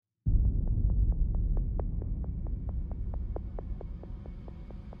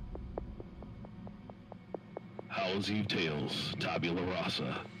Hallows Eve Tales, Tabula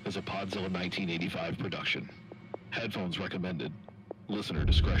Rasa is a Podzilla 1985 production. Headphones recommended. Listener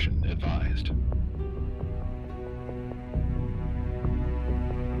discretion advised.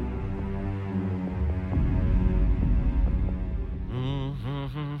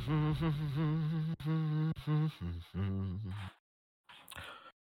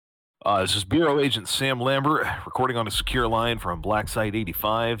 This is Bureau Agent Sam Lambert recording on a secure line from Black Site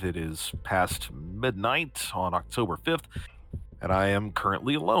 85. It is past midnight on October 5th, and I am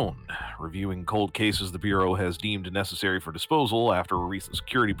currently alone, reviewing cold cases the Bureau has deemed necessary for disposal after a recent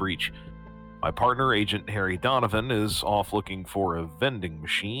security breach. My partner, Agent Harry Donovan, is off looking for a vending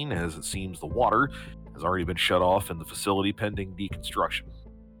machine, as it seems the water has already been shut off in the facility pending deconstruction.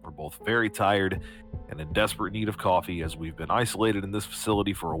 We're both very tired and in desperate need of coffee, as we've been isolated in this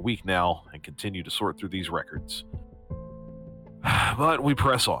facility for a week now and continue to sort through these records. But we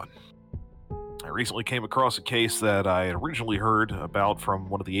press on. I recently came across a case that I had originally heard about from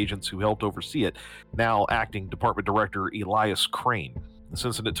one of the agents who helped oversee it, now acting Department Director Elias Crane. This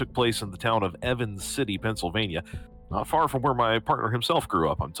incident took place in the town of Evans City, Pennsylvania, not far from where my partner himself grew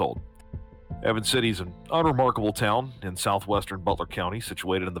up, I'm told. Evans City is an unremarkable town in southwestern Butler County,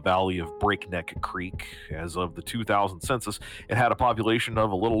 situated in the valley of Breakneck Creek. As of the 2000 census, it had a population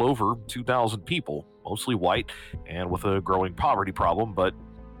of a little over 2,000 people, mostly white, and with a growing poverty problem, but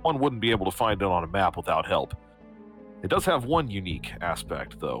one wouldn't be able to find it on a map without help. It does have one unique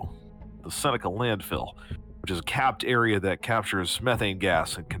aspect, though: the Seneca landfill, which is a capped area that captures methane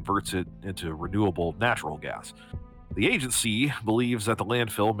gas and converts it into renewable natural gas. The agency believes that the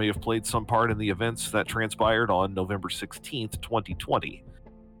landfill may have played some part in the events that transpired on November 16th, 2020.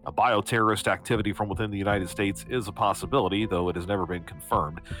 A bioterrorist activity from within the United States is a possibility, though it has never been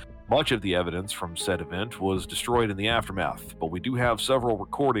confirmed. Much of the evidence from said event was destroyed in the aftermath, but we do have several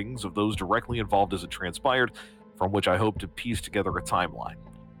recordings of those directly involved as it transpired, from which I hope to piece together a timeline.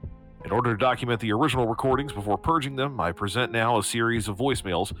 In order to document the original recordings before purging them, I present now a series of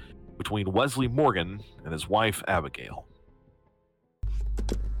voicemails between Wesley Morgan and his wife, Abigail.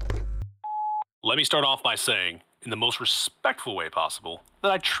 Let me start off by saying, in the most respectful way possible,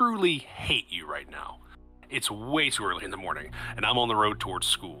 that I truly hate you right now. It's way too early in the morning, and I'm on the road towards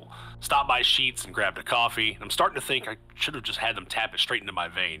school. Stopped by Sheets and grabbed a coffee, and I'm starting to think I should have just had them tap it straight into my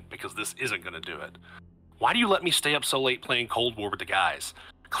vein, because this isn't going to do it. Why do you let me stay up so late playing Cold War with the guys?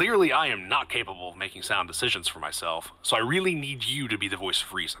 Clearly, I am not capable of making sound decisions for myself, so I really need you to be the voice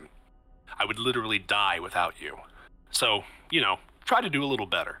of reason. I would literally die without you. So, try to do a little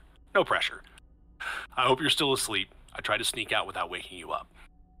better. No pressure. I hope you're still asleep. I try to sneak out without waking you up.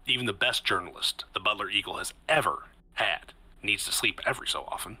 Even the best journalist the Butler Eagle has ever had needs to sleep every so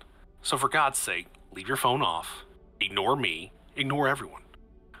often. So for God's sake, leave your phone off. Ignore me. Ignore everyone.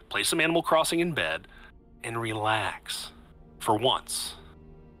 Play some Animal Crossing in bed and relax. For once,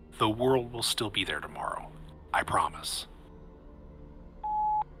 the world will still be there tomorrow. I promise.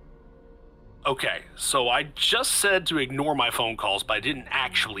 Okay, so I just said to ignore my phone calls, but I didn't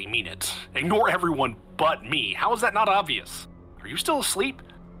actually mean it. Ignore everyone but me. How is that not obvious? Are you still asleep?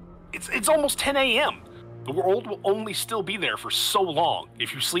 It's almost 10 a.m. The world will only still be there for so long.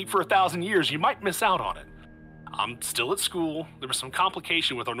 If you sleep for 1,000 years, you might miss out on it. I'm still at school. There was some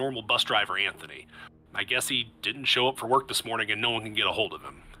complication with our normal bus driver, Anthony. I guess he didn't show up for work this morning and no one can get a hold of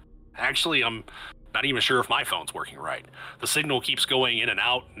him. Actually, I'm not even sure if my phone's working right. The signal keeps going in and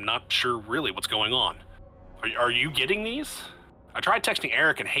out. I'm not sure really what's going on. Are you getting these? I tried texting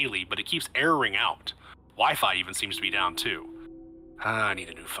Eric and Haley, but it keeps erroring out. Wi-Fi even seems to be down too. I need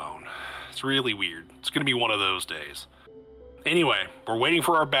a new phone. It's really weird. It's going to be one of those days. Anyway, we're waiting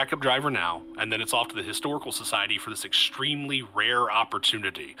for our backup driver now, and then it's off to the Historical Society for this extremely rare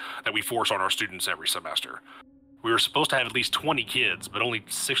opportunity that we force on our students every semester. We were supposed to have at least 20 kids, but only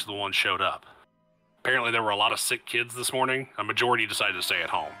 6 of the ones showed up. Apparently there were a lot of sick kids this morning. A majority decided to stay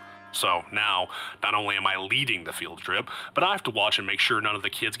at home. So now, not only am I leading the field trip, but I have to watch and make sure none of the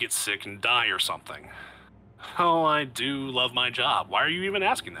kids get sick and die or something. Oh, I do love my job. Why are you even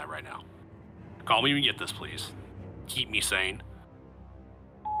asking that right now? Call me when you get this, please. Keep me sane.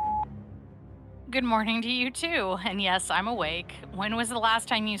 Good morning to you too. And yes, I'm awake. When was the last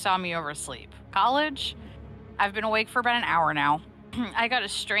time you saw me oversleep? College? I've been awake for about an hour now. I got a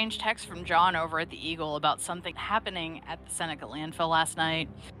strange text from John over at the Eagle about something happening at the Seneca landfill last night.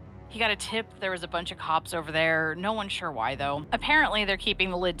 He got a tip there was a bunch of cops over there. No one's sure why, though. Apparently, they're keeping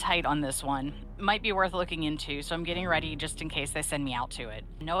the lid tight on this one. Might be worth looking into, so I'm getting ready just in case they send me out to it.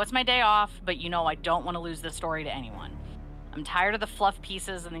 I know it's my day off, but I don't want to lose this story to anyone. I'm tired of the fluff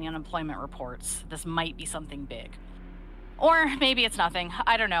pieces and the unemployment reports. This might be something big. Or maybe it's nothing.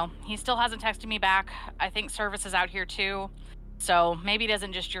 I don't know. He still hasn't texted me back. I think service is out here too. So maybe it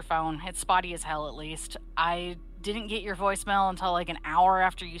isn't just your phone. It's spotty as hell at least. I didn't get your voicemail until like an hour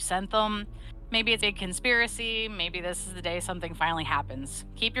after you sent them. Maybe it's a conspiracy. Maybe this is the day something finally happens.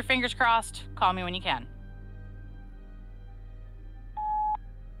 Keep your fingers crossed. Call me when you can.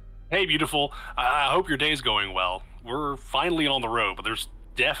 Hey, beautiful. I hope your day's going well. We're finally on the road, but there's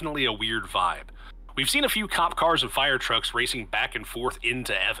definitely a weird vibe. We've seen a few cop cars and fire trucks racing back and forth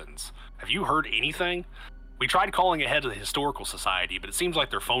into Evans. Have you heard anything? We tried calling ahead to the Historical Society, but it seems like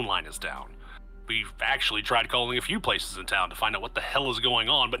their phone line is down. We've actually tried calling a few places in town to find out what the hell is going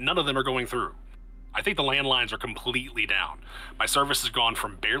on, but none of them are going through. I think the landlines are completely down. My service has gone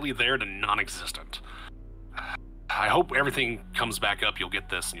from barely there to non-existent. I hope everything comes back up, you'll get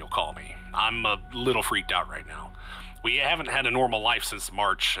this, and you'll call me. I'm a little freaked out right now. We haven't had a normal life since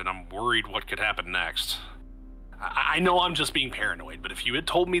March, and I'm worried what could happen next. I know I'm just being paranoid, but if you had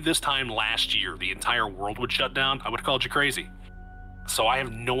told me this time last year the entire world would shut down, I would have called you crazy. So I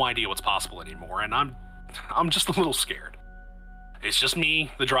have no idea what's possible anymore, and I'm just a little scared. It's just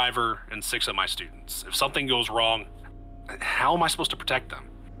me, the driver, and 6 of my students. If something goes wrong, how am I supposed to protect them?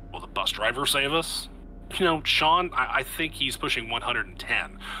 Will the bus driver save us? You know, Sean, I think he's pushing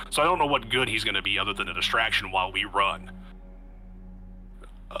 110, so I don't know what good he's going to be other than a distraction while we run.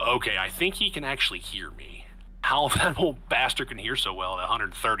 Okay, I think he can actually hear me. How that old bastard can hear so well at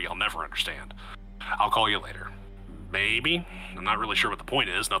 130, I'll never understand. I'll call you later. Maybe. I'm not really sure what the point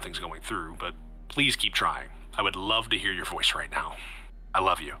is, nothing's going through, but please keep trying. I would love to hear your voice right now. I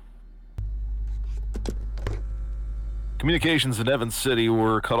love you. Communications in Evans City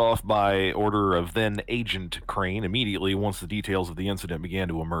were cut off by order of then Agent Crane immediately once the details of the incident began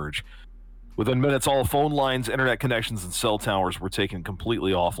to emerge. Within minutes, all phone lines, internet connections, and cell towers were taken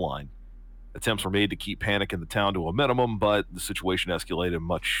completely offline. Attempts were made to keep panic in the town to a minimum, but the situation escalated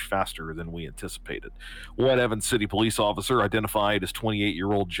much faster than we anticipated. One Evans City police officer, identified as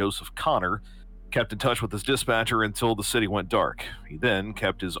 28-year-old Joseph Connor, kept in touch with his dispatcher until the city went dark. He then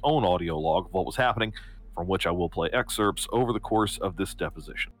kept his own audio log of what was happening, from which I will play excerpts over the course of this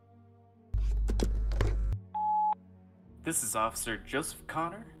deposition. This is Officer Joseph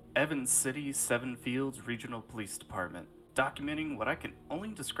Connor, Evans City 7 Fields Regional Police Department, documenting what I can only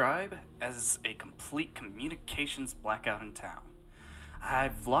describe as a complete communications blackout in town.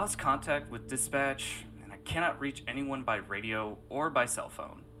 I've lost contact with dispatch, and I cannot reach anyone by radio or by cell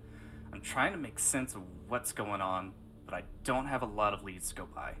phone. I'm trying to make sense of what's going on, but I don't have a lot of leads to go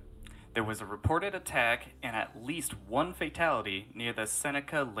by. There was a reported attack and at least one fatality near the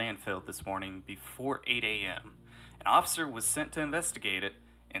Seneca landfill this morning before 8 a.m. An officer was sent to investigate it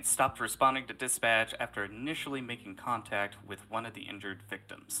and stopped responding to dispatch after initially making contact with one of the injured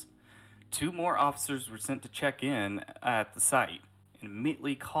victims. 2 more officers were sent to check in at the site and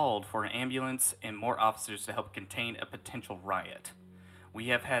immediately called for an ambulance and more officers to help contain a potential riot. We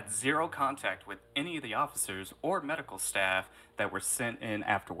have had 0 contact with any of the officers or medical staff that were sent in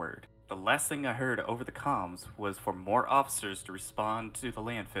afterward. The last thing I heard over the comms was for more officers to respond to the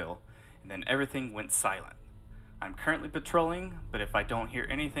landfill, and then everything went silent. I'm currently patrolling, but if I don't hear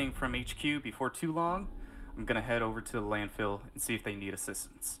anything from HQ before too long, I'm gonna head over to the landfill and see if they need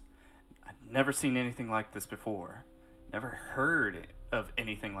assistance. I've never seen anything like this before. Never heard of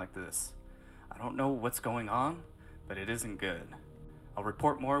anything like this. I don't know what's going on, but it isn't good. I'll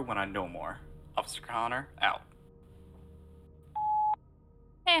report more when I know more. Officer Connor, out.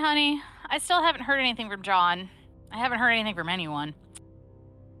 Hey, honey. I still haven't heard anything from John. I haven't heard anything from anyone.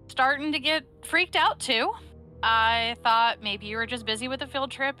 Starting to get freaked out, too. I thought maybe you were just busy with the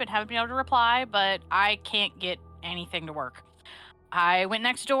field trip and haven't been able to reply, but I can't get anything to work. I went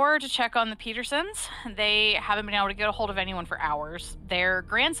next door to check on the Petersons. They haven't been able to get a hold of anyone for hours. Their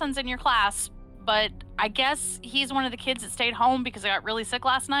grandson's in your class, but I guess he's one of the kids that stayed home because I got really sick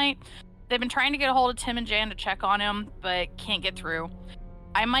last night. They've been trying to get a hold of Tim and Jan to check on him, but can't get through.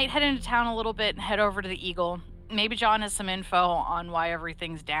 I might head into town a little bit and head over to the Eagle. Maybe John has some info on why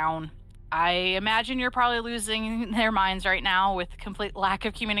everything's down. I imagine you're probably losing their minds right now with complete lack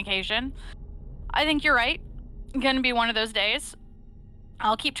of communication. I think you're right. Gonna be one of those days.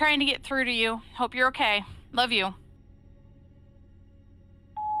 I'll keep trying to get through to you. Hope you're okay. Love you.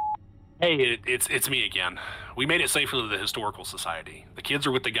 Hey, it's me again. We made it safely to the Historical Society. The kids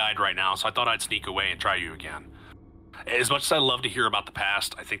are with the guide right now, so I thought I'd sneak away and try you again. As much as I love to hear about the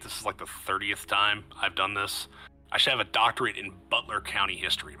past, I think this is like the 30th time I've done this. I should have a doctorate in Butler County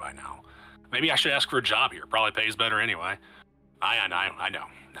history by now. Maybe I should ask for a job here. Probably pays better anyway. I know.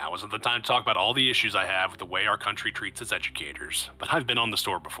 Now isn't the time to talk about all the issues I have with the way our country treats its educators. But I've been on the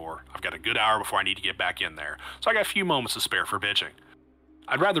store before. I've got a good hour before I need to get back in there. So I got a few moments to spare for bitching.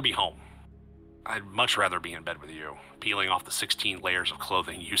 I'd rather be home. I'd much rather be in bed with you, peeling off the 16 layers of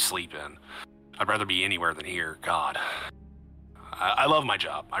clothing you sleep in. I'd rather be anywhere than here, God. I love my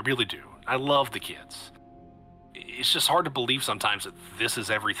job, I really do. I love the kids. It's just hard to believe sometimes that this is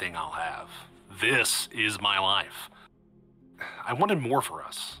everything I'll have. This is my life. I wanted more for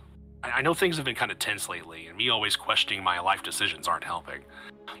us. I know things have been kind of tense lately, and me always questioning my life decisions aren't helping.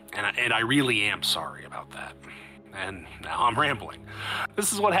 And I really am sorry about that. And now I'm rambling.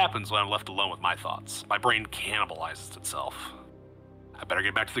 This is what happens when I'm left alone with my thoughts. My brain cannibalizes itself. I better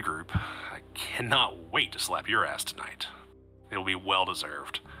get back to the group. I cannot wait to slap your ass tonight. It'll be well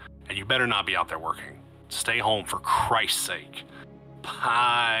deserved. And you better not be out there working. Stay home for Christ's sake.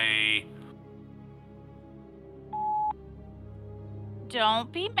 Bye.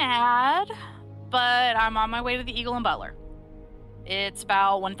 Don't be mad, but I'm on my way to the Eagle and Butler. It's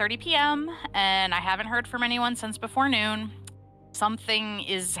about 1:30 p.m., and I haven't heard from anyone since before noon. Something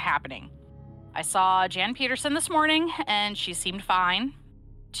is happening. I saw Jan Peterson this morning, and she seemed fine.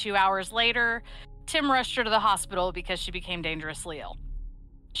 2 hours later, Tim rushed her to the hospital because she became dangerously ill.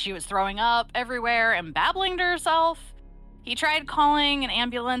 She was throwing up everywhere and babbling to herself. He tried calling an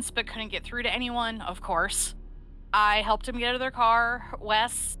ambulance, but couldn't get through to anyone, of course. I helped him get out of their car.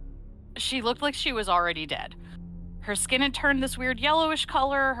 Wes, she looked like she was already dead. Her skin had turned this weird yellowish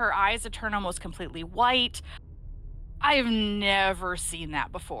color. Her eyes had turned almost completely white. I've never seen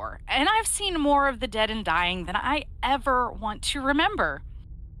that before. And I've seen more of the dead and dying than I ever want to remember.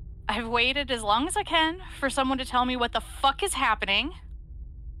 I've waited as long as I can for someone to tell me what the fuck is happening.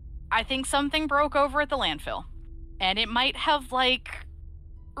 I think something broke over at the landfill. And it might have,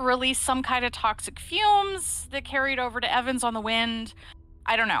 released some kind of toxic fumes that carried over to Evans on the wind.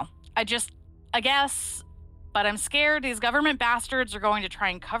 I don't know. I guess... But I'm scared these government bastards are going to try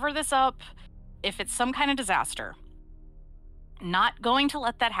and cover this up if it's some kind of disaster. Not going to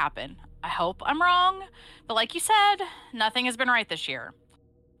let that happen. I hope I'm wrong, but like you said, nothing has been right this year.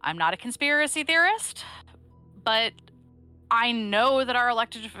 I'm not a conspiracy theorist, but I know that our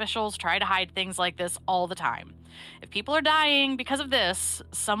elected officials try to hide things like this all the time. If people are dying because of this,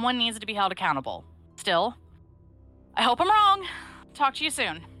 someone needs to be held accountable. Still, I hope I'm wrong. Talk to you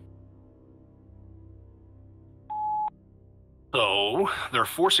soon. So, they're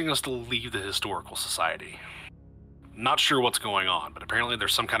forcing us to leave the Historical Society. Not sure what's going on, but apparently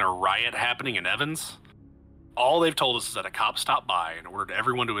there's some kind of riot happening in Evans. All they've told us is that a cop stopped by and ordered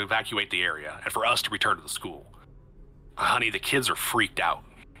everyone to evacuate the area and for us to return to the school. Honey, the kids are freaked out.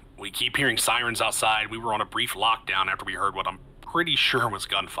 We keep hearing sirens outside. We were on a brief lockdown after we heard what I'm pretty sure was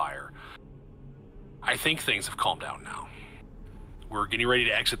gunfire. I think things have calmed down now. We're getting ready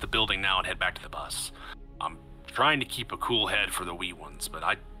to exit the building now and head back to the bus. I'm trying to keep a cool head for the wee ones, but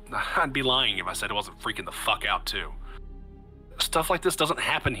I'd be lying if I said I wasn't freaking the fuck out too. Stuff like this doesn't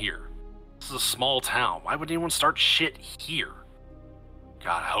happen here. This is a small town. Why would anyone start shit here?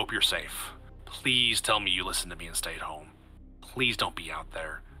 God, I hope you're safe. Please tell me you listened to me and stayed home. Please don't be out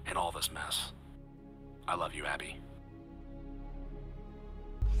there in all this mess. I love you, Abby.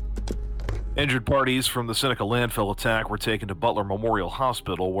 Injured parties from the Seneca landfill attack were taken to Butler Memorial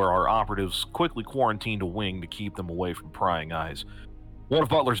Hospital, where our operatives quickly quarantined a wing to keep them away from prying eyes. One of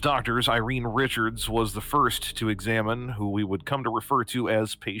Butler's doctors, Irene Richards, was the first to examine who we would come to refer to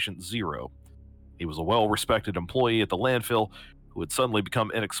as Patient Zero. He was a well-respected employee at the landfill who had suddenly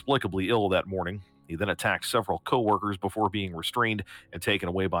become inexplicably ill that morning. He then attacked several co-workers before being restrained and taken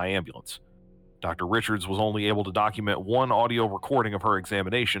away by ambulance. Dr. Richards was only able to document one audio recording of her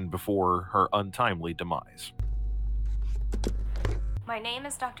examination before her untimely demise. My name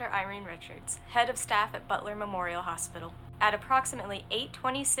is Dr. Irene Richards, head of staff at Butler Memorial Hospital. At approximately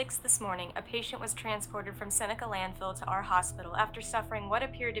 8:26 this morning, a patient was transported from Seneca landfill to our hospital after suffering what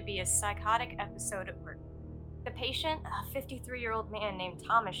appeared to be a psychotic episode at work. The patient, a 53-year-old man named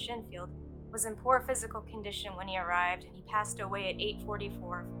Thomas Shinfield, was in poor physical condition when he arrived, and he passed away at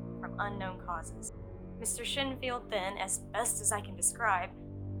 8:44 from unknown causes. Mr. Shinfield then, as best as I can describe,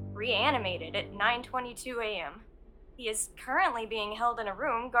 reanimated at 9:22 a.m. He is currently being held in a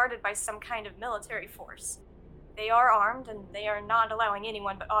room guarded by some kind of military force. They are armed, and they are not allowing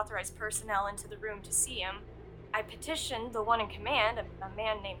anyone but authorized personnel into the room to see him. I petitioned the one in command, a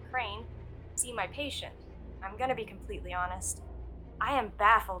man named Crane, to see my patient. I'm gonna be completely honest. I am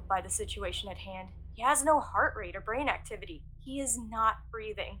baffled by the situation at hand. He has no heart rate or brain activity. He is not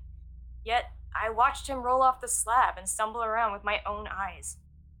breathing. Yet, I watched him roll off the slab and stumble around with my own eyes.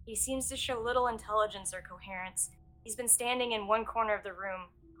 He seems to show little intelligence or coherence. He's been standing in one corner of the room,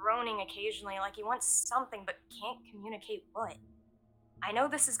 groaning occasionally like he wants something but can't communicate what. I know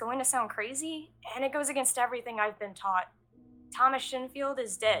this is going to sound crazy, and it goes against everything I've been taught. Thomas Shinfield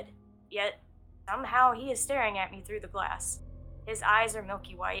is dead, yet somehow he is staring at me through the glass. His eyes are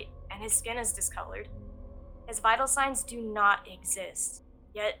milky white, and his skin is discolored. His vital signs do not exist,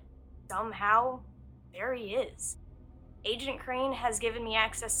 yet somehow there he is. Agent Crane has given me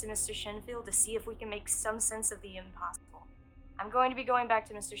access to Mr. Shinfield to see if we can make some sense of the impossible. I'm going to be going back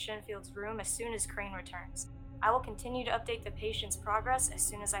to Mr. Shinfield's room as soon as Crane returns. I will continue to update the patient's progress as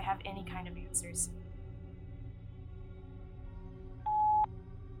soon as I have any kind of answers.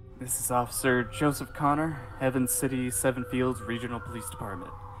 This is Officer Joseph Connor, Evans City 7 Fields Regional Police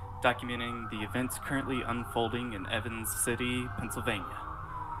Department, documenting the events currently unfolding in Evans City, Pennsylvania.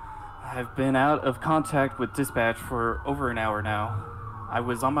 I've been out of contact with dispatch for over an hour now. I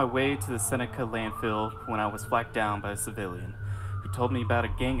was on my way to the Seneca landfill when I was flagged down by a civilian who told me about a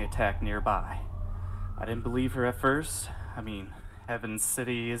gang attack nearby. I didn't believe her at first. I mean, Evans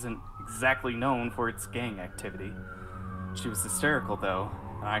City isn't exactly known for its gang activity. She was hysterical though,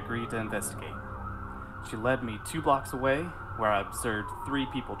 and I agreed to investigate. She led me 2 blocks away, where I observed 3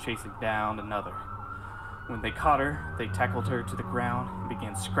 people chasing down another. When they caught her, they tackled her to the ground and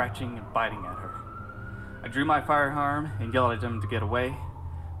began scratching and biting at her. I drew my firearm and yelled at them to get away,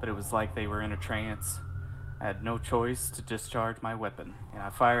 but it was like they were in a trance. I had no choice to discharge my weapon, and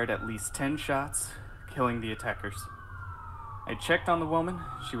I fired at least 10 shots, killing the attackers. I checked on the woman.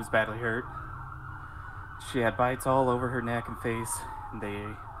 She was badly hurt. She had bites all over her neck and face, and they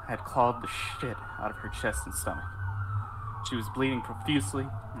had clawed the shit out of her chest and stomach. She was bleeding profusely,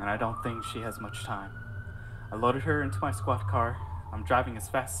 and I don't think she has much time. I loaded her into my squad car. I'm driving as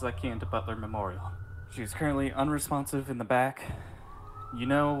fast as I can to Butler Memorial. She is currently unresponsive in the back. You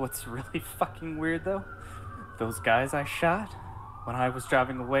know what's really fucking weird though? Those guys I shot? When I was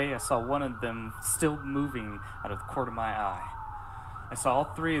driving away, I saw one of them still moving out of the corner of my eye. I saw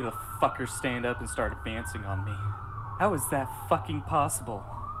all 3 of the fuckers stand up and start advancing on me. How is that fucking possible?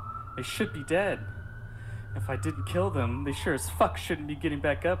 They should be dead. If I didn't kill them, they sure as fuck shouldn't be getting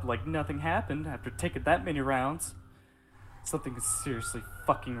back up like nothing happened after taking that many rounds. Something is seriously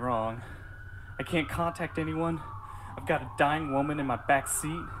fucking wrong. I can't contact anyone. I've got a dying woman in my back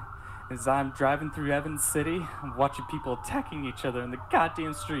seat. As I'm driving through Evans City, I'm watching people attacking each other in the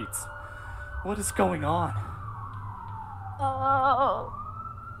goddamn streets. What is going on? Oh.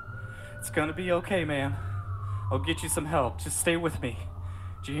 It's gonna be okay, ma'am. I'll get you some help. Just stay with me.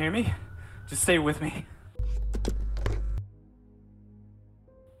 Do you hear me? Just stay with me.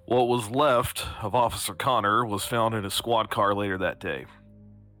 What was left of Officer Connor was found in a squad car later that day.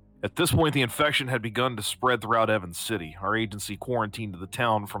 At this point, the infection had begun to spread throughout Evans City. Our agency quarantined the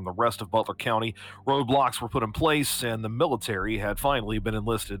town from the rest of Butler County. Roadblocks were put in place, and the military had finally been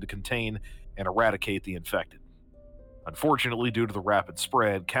enlisted to contain and eradicate the infected. Unfortunately, due to the rapid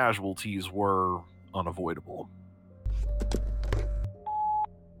spread, casualties were unavoidable.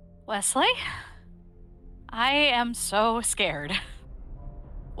 Wesley? I am so scared.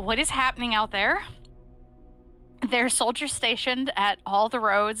 What is happening out there? There's soldiers stationed at all the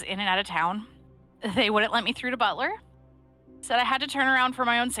roads in and out of town. They wouldn't let me through to Butler. Said I had to turn around for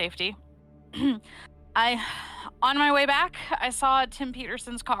my own safety. On my way back, I saw Tim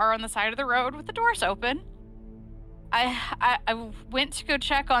Peterson's car on the side of the road with the doors open. I went to go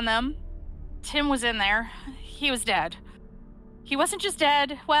check on them. Tim was in there. He was dead. He wasn't just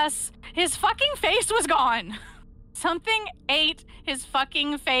dead, Wes. His fucking face was gone. Something ate his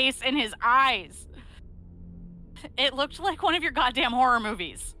fucking face and his eyes. It looked like one of your goddamn horror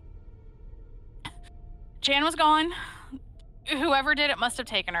movies. Jan was gone. Whoever did it must have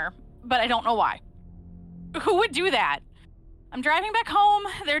taken her, but I don't know why. Who would do that? I'm driving back home.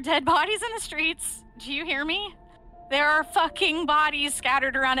 There are dead bodies in the streets. Do you hear me? There are fucking bodies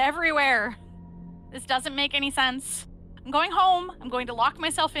scattered around everywhere. This doesn't make any sense. I'm going home. I'm going to lock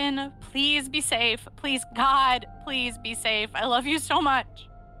myself in. Please be safe. Please, God, please be safe. I love you so much.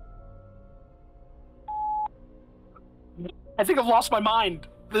 I think I've lost my mind.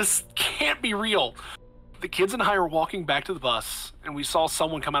 This can't be real. The kids and I were walking back to the bus, and we saw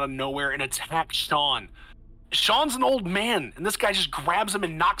someone come out of nowhere and attack Sean. Sean's an old man, and this guy just grabs him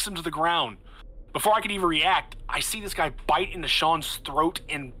and knocks him to the ground. Before I could even react, I see this guy bite into Sean's throat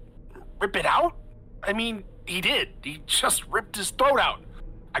and rip it out? I mean, he did. He just ripped his throat out.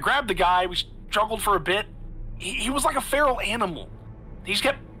 I grabbed the guy. We struggled for a bit. He was like a feral animal. He just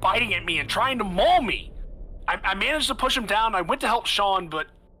kept biting at me and trying to maul me. I managed to push him down. I went to help Sean, but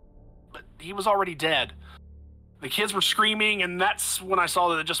he was already dead. The kids were screaming, and that's when I saw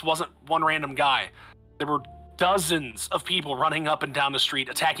that it just wasn't one random guy. There were dozens of people running up and down the street,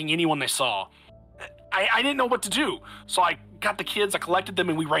 attacking anyone they saw. I didn't know what to do, so I got the kids, I collected them,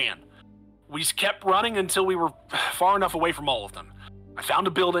 and we ran. We just kept running until we were far enough away from all of them. I found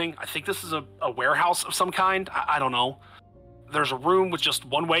a building. I think this is a warehouse of some kind. I don't know. There's a room with just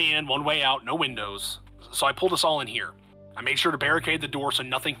one way in, one way out, no windows. So I pulled us all in here. I made sure to barricade the door so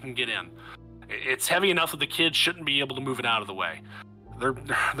nothing can get in. It's heavy enough that the kids shouldn't be able to move it out of the way. They're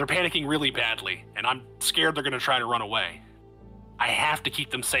panicking really badly, and I'm scared they're going to try to run away. I have to keep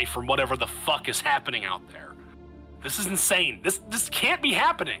them safe from whatever the fuck is happening out there. This is insane. This can't be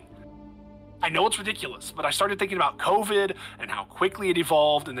happening. I know it's ridiculous, but I started thinking about COVID and how quickly it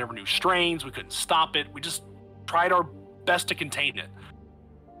evolved, and there were new strains. We couldn't stop it. We just tried our best to contain it.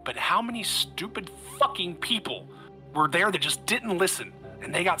 But how many stupid fucking people were there that just didn't listen,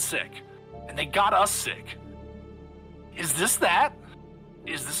 and they got sick, and they got us sick? Is this that?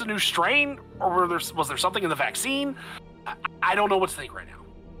 Is this a new strain, or was there something in the vaccine? I don't know what to think right now.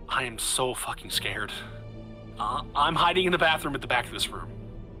 I am so fucking scared. I'm hiding in the bathroom at the back of this room.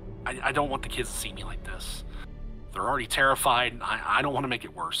 I don't want the kids to see me like this. They're already terrified. I don't want to make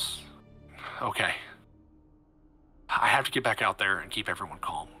it worse. Okay. I have to get back out there and keep everyone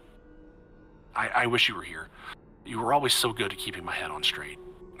calm. I wish you were here. You were always so good at keeping my head on straight.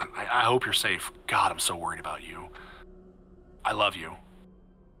 I hope you're safe. God, I'm so worried about you. I love you.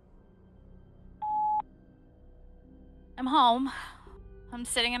 I'm home. I'm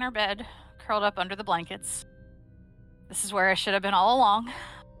sitting in our bed, curled up under the blankets. This is where I should have been all along.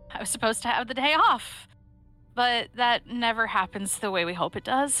 I was supposed to have the day off, but that never happens the way we hope it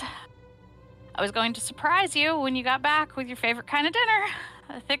does. I was going to surprise you when you got back with your favorite kind of dinner,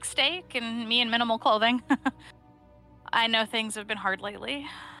 a thick steak and me in minimal clothing. I know things have been hard lately.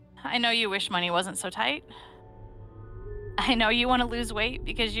 I know you wish money wasn't so tight. I know you want to lose weight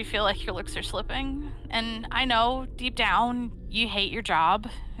because you feel like your looks are slipping. And I know, deep down, you hate your job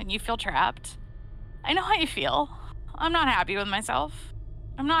and you feel trapped. I know how you feel. I'm not happy with myself.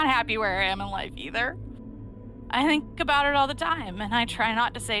 I'm not happy where I am in life either. I think about it all the time, and I try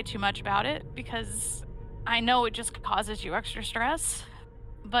not to say too much about it because I know it just causes you extra stress.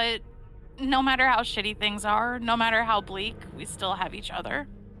 But no matter how shitty things are, no matter how bleak, we still have each other.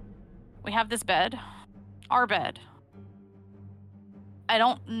 We have this bed. Our bed. I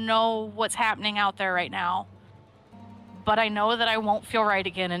don't know what's happening out there right now, but I know that I won't feel right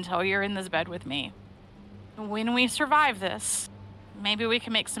again until you're in this bed with me. When we survive this, maybe we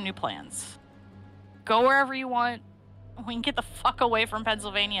can make some new plans. Go wherever you want. We can get the fuck away from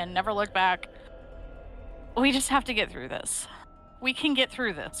Pennsylvania and never look back. We just have to get through this. We can get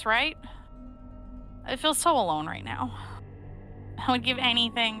through this, right? I feel so alone right now. I would give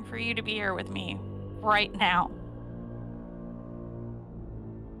anything for you to be here with me right now.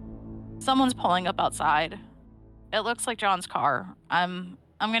 Someone's pulling up outside. It looks like John's car. I'm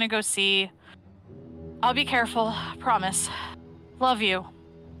gonna go see. I'll be careful, promise. Love you.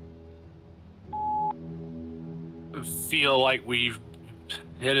 I feel like we've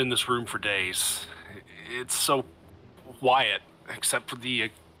been in this room for days. It's so quiet, except for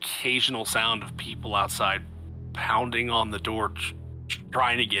the occasional sound of people outside pounding on the door,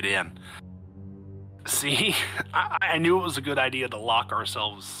 trying to get in. See, I knew it was a good idea to lock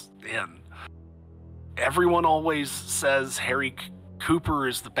ourselves in. Everyone always says Harry Cooper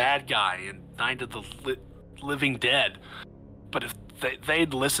is the bad guy in Night of the Living Dead. But if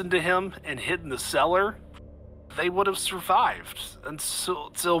they'd listened to him and hid in the cellar, they would have survived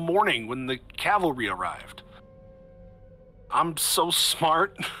until morning when the cavalry arrived. I'm so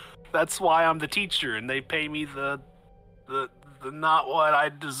smart. That's why I'm the teacher, and they pay me the not what I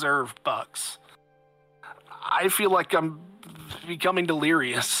deserve bucks. I feel like I'm becoming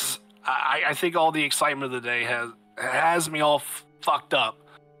delirious. I think all the excitement of the day has me all fucked up.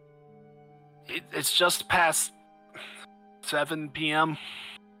 It's just past 7 p.m.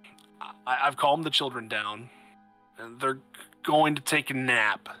 I've calmed the children down, and they're going to take a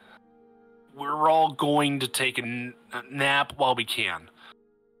nap. We're all going to take a nap while we can.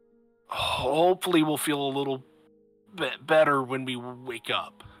 Hopefully we'll feel a little bit better when we wake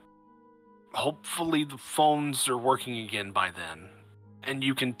up. Hopefully the phones are working again by then, and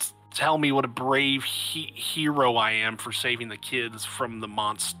you can tell me what a brave hero I am for saving the kids from the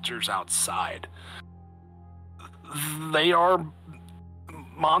monsters outside. They are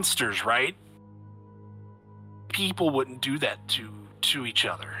monsters, right? People wouldn't do that to each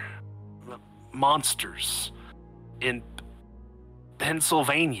other. Monsters in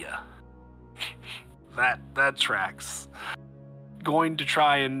Pennsylvania. That tracks. Going to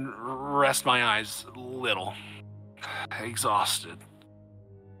try and rest my eyes a little. Exhausted.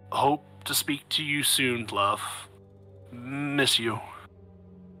 Hope Hope to speak to you soon, love. Miss you.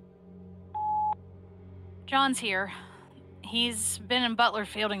 John's here. He's been in Butler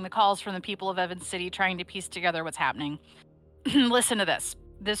fielding the calls from the people of Evans City trying to piece together what's happening. Listen to this.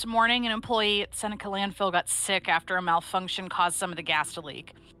 This morning, an employee at Seneca Landfill got sick after a malfunction caused some of the gas to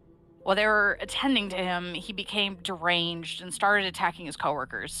leak. While they were attending to him, he became deranged and started attacking his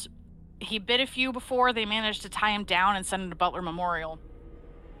coworkers. He bit a few before they managed to tie him down and send him to Butler Memorial.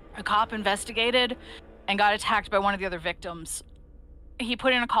 A cop investigated and got attacked by one of the other victims. He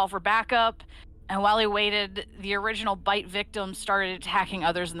put in a call for backup, and while he waited, the original bite victim started attacking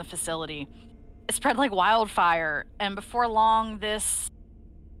others in the facility. It spread like wildfire, and before long, this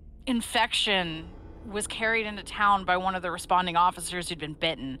infection was carried into town by one of the responding officers who'd been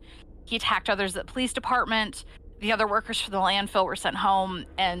bitten. He attacked others at the police department. The other workers from the landfill were sent home,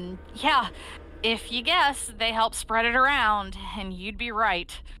 and yeah, if you guess, they helped spread it around, and you'd be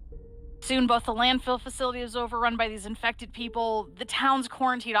right. Soon, both the landfill facility is overrun by these infected people, the town's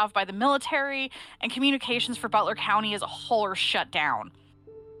quarantined off by the military, and communications for Butler County as a whole are shut down.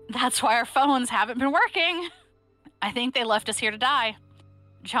 That's why our phones haven't been working. I think they left us here to die.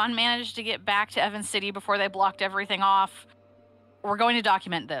 John managed to get back to Evans City before they blocked everything off. We're going to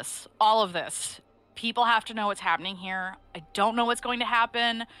document this, all of this. People have to know what's happening here. I don't know what's going to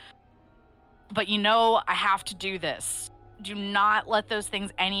happen, but I have to do this. Do not let those things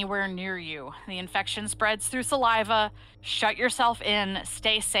anywhere near you. The infection spreads through saliva. Shut yourself in.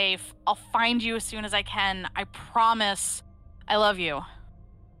 Stay safe. I'll find you as soon as I can. I promise. I love you.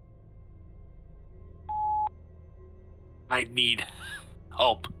 I need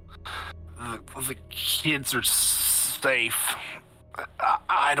help. The kids are safe.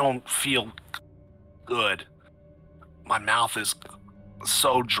 I don't feel good. My mouth is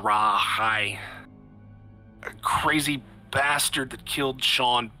so dry. A crazy bastard that killed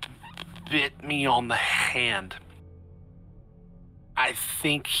Sean bit me on the hand. I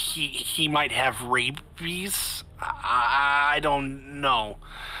think he might have rabies. I don't know.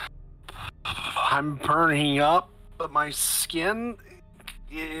 I'm burning up, but my skin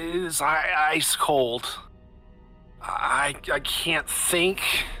is ice cold. I can't think.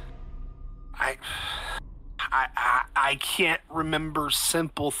 I can't remember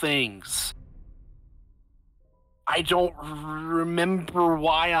simple things. I don't remember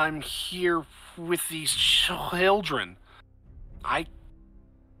why I'm here with these children. I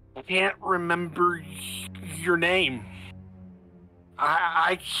can't remember your name.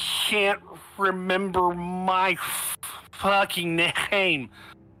 I can't remember my fucking name.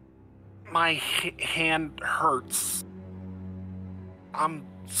 My hand hurts. I'm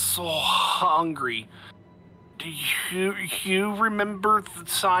so hungry. Do you remember the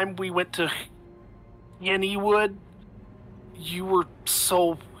time we went to Yennywood? You were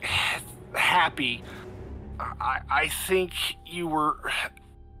so happy. I think you were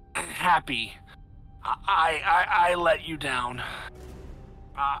happy. I let you down.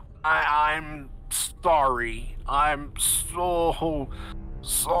 I'm sorry. I'm so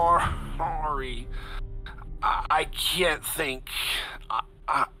sorry. I can't think.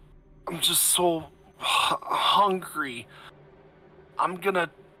 I'm just so hungry. I'm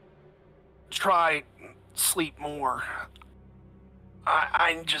gonna try sleep more.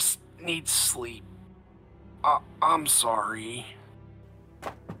 I just need sleep. I'm sorry.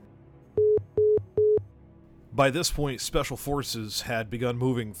 By this point, Special Forces had begun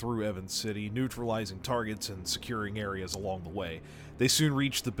moving through Evans City, neutralizing targets and securing areas along the way. They soon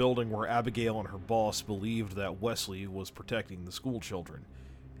reached the building where Abigail and her boss believed that Wesley was protecting the school children.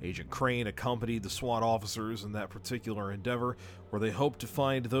 Agent Crane accompanied the SWAT officers in that particular endeavor, where they hoped to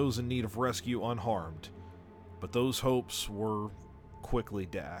find those in need of rescue unharmed. But those hopes were quickly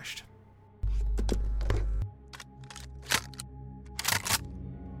dashed.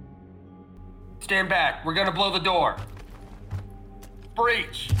 Stand back. We're gonna blow the door.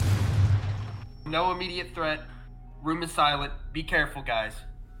 Breach! No immediate threat. Room is silent. Be careful, guys.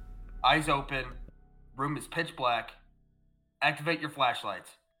 Eyes open. Room is pitch black. Activate your flashlights.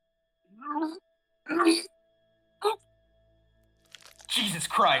 Jesus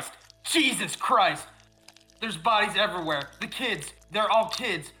Christ! Jesus Christ! There's bodies everywhere. The kids. They're all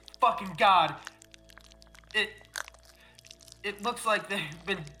kids. Fucking God. It looks like they've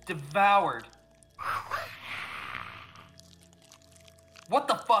been devoured. What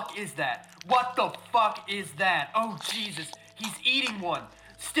the fuck is that? What the fuck is that? Oh, Jesus. He's eating one.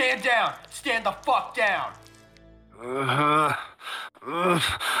 Stand down. Stand the fuck down.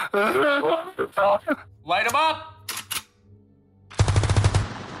 Light him up.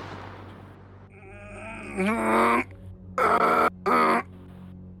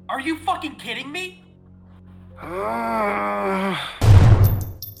 Are you fucking fucking kidding me?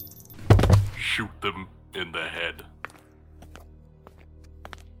 Shoot them in the head.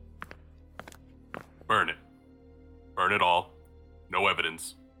 Burn it. Burn it all. No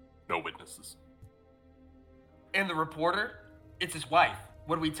evidence. No witnesses. And the reporter? It's his wife.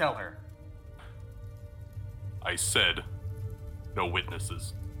 What do we tell her? I said, no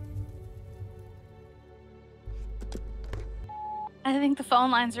witnesses. I think the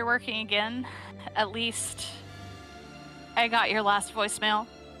phone lines are working again. At least I got your last voicemail.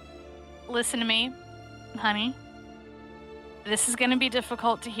 Listen to me, honey. This is going to be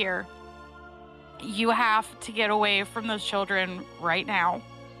difficult to hear. You have to get away from those children right now.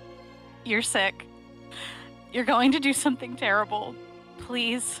 You're sick. You're going to do something terrible.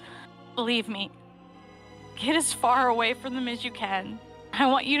 Please, believe me. Get as far away from them as you can. I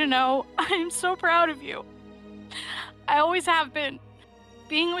want you to know I'm so proud of you. I always have been.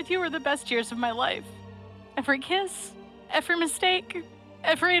 Being with you were the best years of my life. Every kiss, every mistake,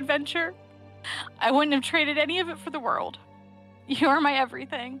 every adventure. I wouldn't have traded any of it for the world. You are my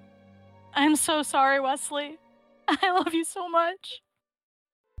everything. I'm so sorry, Wesley. I love you so much.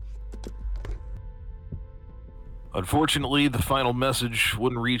 Unfortunately, the final message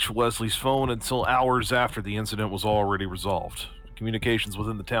wouldn't reach Wesley's phone until hours after the incident was already resolved. Communications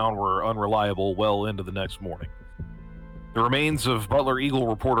within the town were unreliable well into the next morning. The remains of Butler Eagle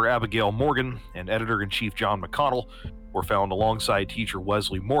reporter Abigail Morgan and editor-in-chief John McConnell were found alongside teacher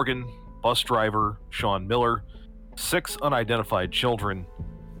Wesley Morgan, bus driver Sean Miller, 6 unidentified children,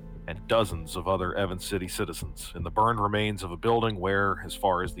 and dozens of other Evans City citizens in the burned remains of a building where, as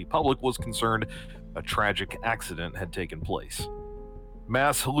far as the public was concerned, a tragic accident had taken place.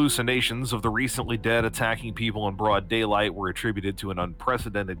 Mass hallucinations of the recently dead attacking people in broad daylight were attributed to an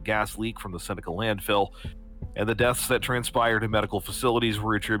unprecedented gas leak from the Seneca landfill, and the deaths that transpired in medical facilities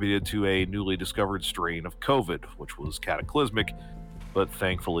were attributed to a newly discovered strain of COVID, which was cataclysmic, but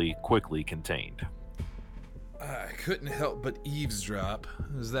thankfully quickly contained. I couldn't help but eavesdrop.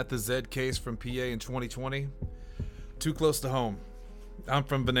 Is that the Zed case from PA in 2020? Too close to home. I'm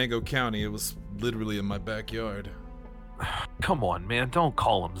from Venango County. It was literally in my backyard. Come on, man, don't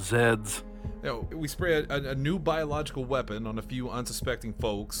call them Zeds. We spray a new biological weapon on a few unsuspecting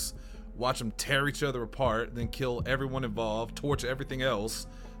folks, watch them tear each other apart, then kill everyone involved, torch everything else,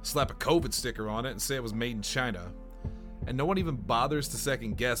 slap a COVID sticker on it, and say it was made in China. And no one even bothers to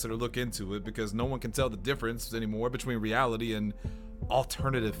second guess it or look into it because no one can tell the difference anymore between reality and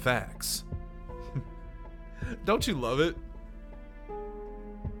alternative facts. Don't you love it?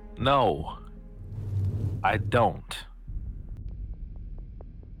 No, I don't.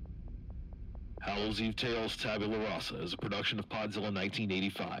 Hallow's Eve Tales Tabula Rasa is a production of Podzilla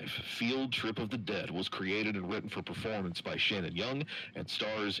 1985. Field Trip of the Dead was created and written for performance by Seanan Young and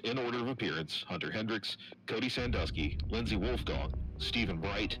stars, in order of appearance, Hunter Hendricks, Cody Sandusky, Lindsey Wolfgong, Stephen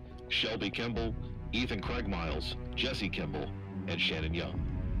Bright, Shelby Kimball, Ethan Craigmiles, Jesse Kimball, and Seanan Young.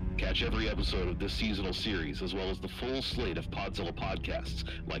 Catch every episode of this seasonal series, as well as the full slate of Podzilla podcasts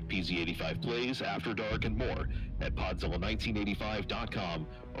like PZ85 Plays, After Dark, and more at Podzilla1985.com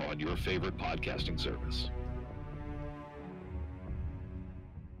or on your favorite podcasting service.